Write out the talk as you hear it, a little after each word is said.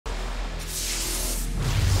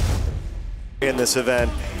in this event.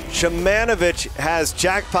 Shymanovich has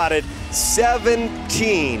jackpotted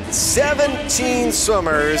 17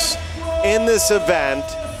 swimmers in this event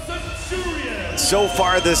so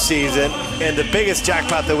far this season, and the biggest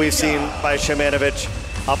jackpot that we've seen by Shymanovich,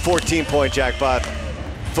 a 14-point jackpot.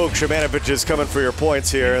 Folks, Shymanovich is coming for your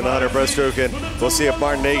points here in the 100 breaststroke, and we'll see if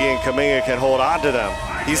Martinenghi and Kamminga can hold on to them.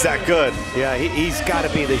 He's that good. Yeah, he's got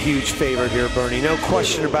to be the huge favorite here, Bernie. No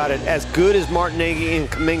question about it. As good as Martinenghi and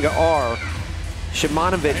Kamminga are,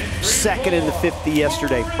 Shymanovich second in the 50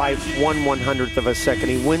 yesterday by 1/100th of a second.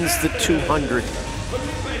 He wins the 200.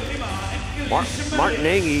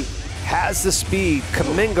 Martinenghi has the speed.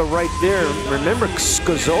 Kamminga right there. Remember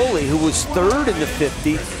Scozzoli, who was third in the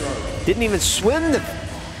 50, didn't even swim the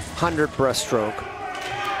 100 breaststroke.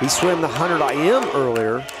 He swam the 100 IM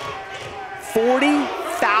earlier.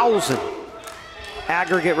 40,000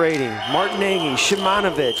 aggregate rating. Martinenghi,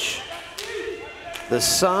 Shymanovich. The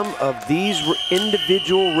sum of these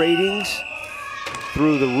individual ratings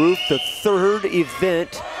through the roof. The third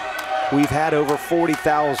event we've had over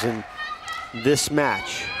 40,000 this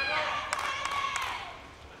match.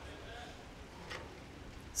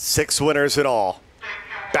 6 winners in all,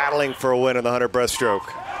 battling for a win in the 100 breaststroke.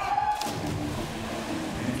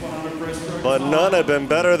 But none have been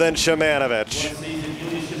better than Shymanovich.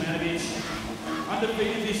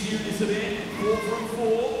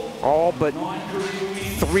 All but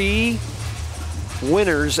 3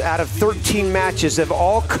 winners out of 13 matches have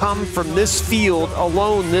all come from this field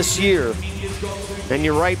alone this year. And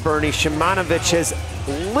you're right, Bernie, Shymanovich has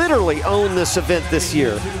literally owned this event this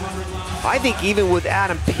year. I think even with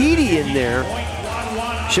Adam Peaty in there,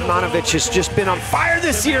 Shymanovich has just been on fire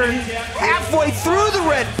this year, and halfway through the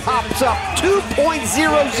red pops up.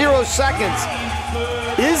 2.00 seconds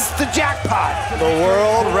is the jackpot. The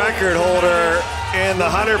world record holder in the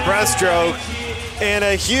 100 breaststroke in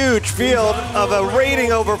a huge field of a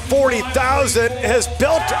rating over 40,000 has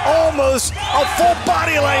built almost a full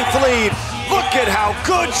body length lead. Look at how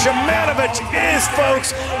good Shymanovich is,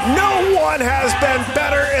 folks. No one has been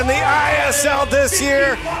better in the ISL this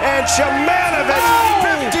year, and Shymanovich,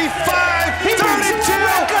 55-32,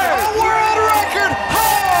 a world record.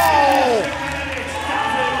 Oh!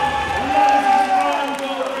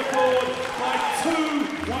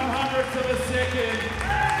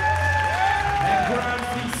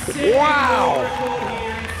 Wow!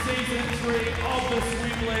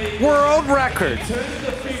 World record.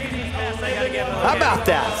 How about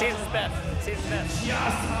that? Season's best. Season's best.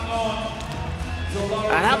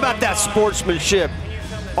 And how about that sportsmanship?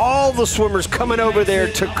 All the swimmers coming over there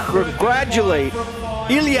to congratulate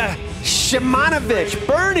Ilya Shymanovich.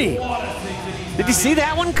 Bernie, did you see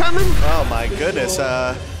that one coming? Oh my goodness.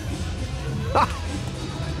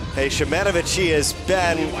 Hey, Shymanovich, he has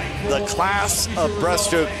been the class of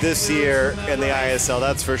breaststroke this year in the ISL,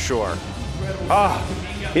 that's for sure.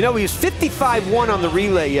 You know, he was 55-1 on the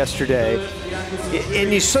relay yesterday,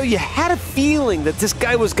 and so you had a feeling that this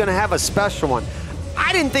guy was going to have a special one.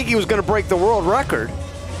 I didn't think he was going to break the world record.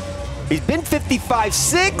 He's been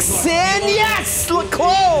 55-6, and yes,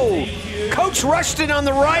 Leclos! Coach Rushton on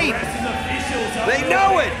the right. They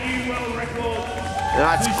know it.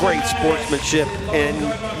 That's great sportsmanship, and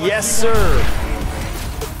yes, sir.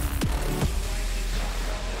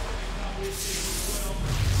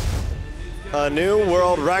 A new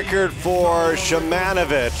world record for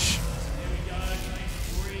Shymanovich.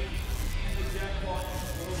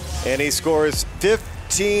 And he scores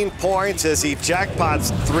 15 points as he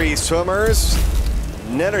jackpots 3 swimmers.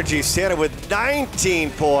 Nenergy standing with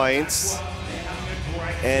 19 points.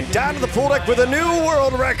 And down to the pool deck with a new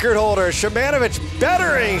world record holder. Shymanovich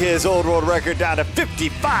bettering his old world record down to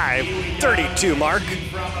 55-32 mark.